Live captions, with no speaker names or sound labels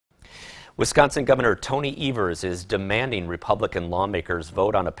Wisconsin Governor Tony Evers is demanding Republican lawmakers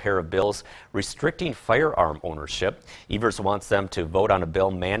vote on a pair of bills restricting firearm ownership. Evers wants them to vote on a bill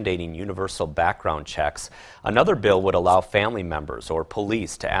mandating universal background checks. Another bill would allow family members or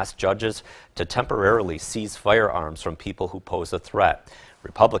police to ask judges to temporarily seize firearms from people who pose a threat.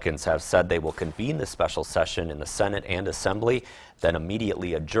 Republicans have said they will convene the special session in the Senate and Assembly, then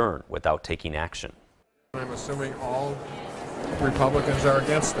immediately adjourn without taking action. I'm assuming all Republicans are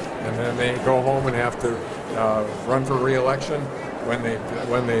against it, and then they go home and have to run for re-election when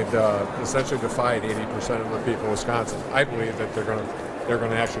they've essentially defied 80% of the people of Wisconsin. I believe that they're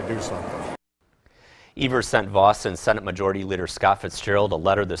going to actually do something. Evers sent Voss and Senate Majority Leader Scott Fitzgerald a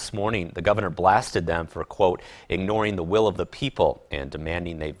letter this morning. The governor blasted them for, quote, ignoring the will of the people and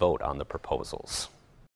demanding they vote on the proposals.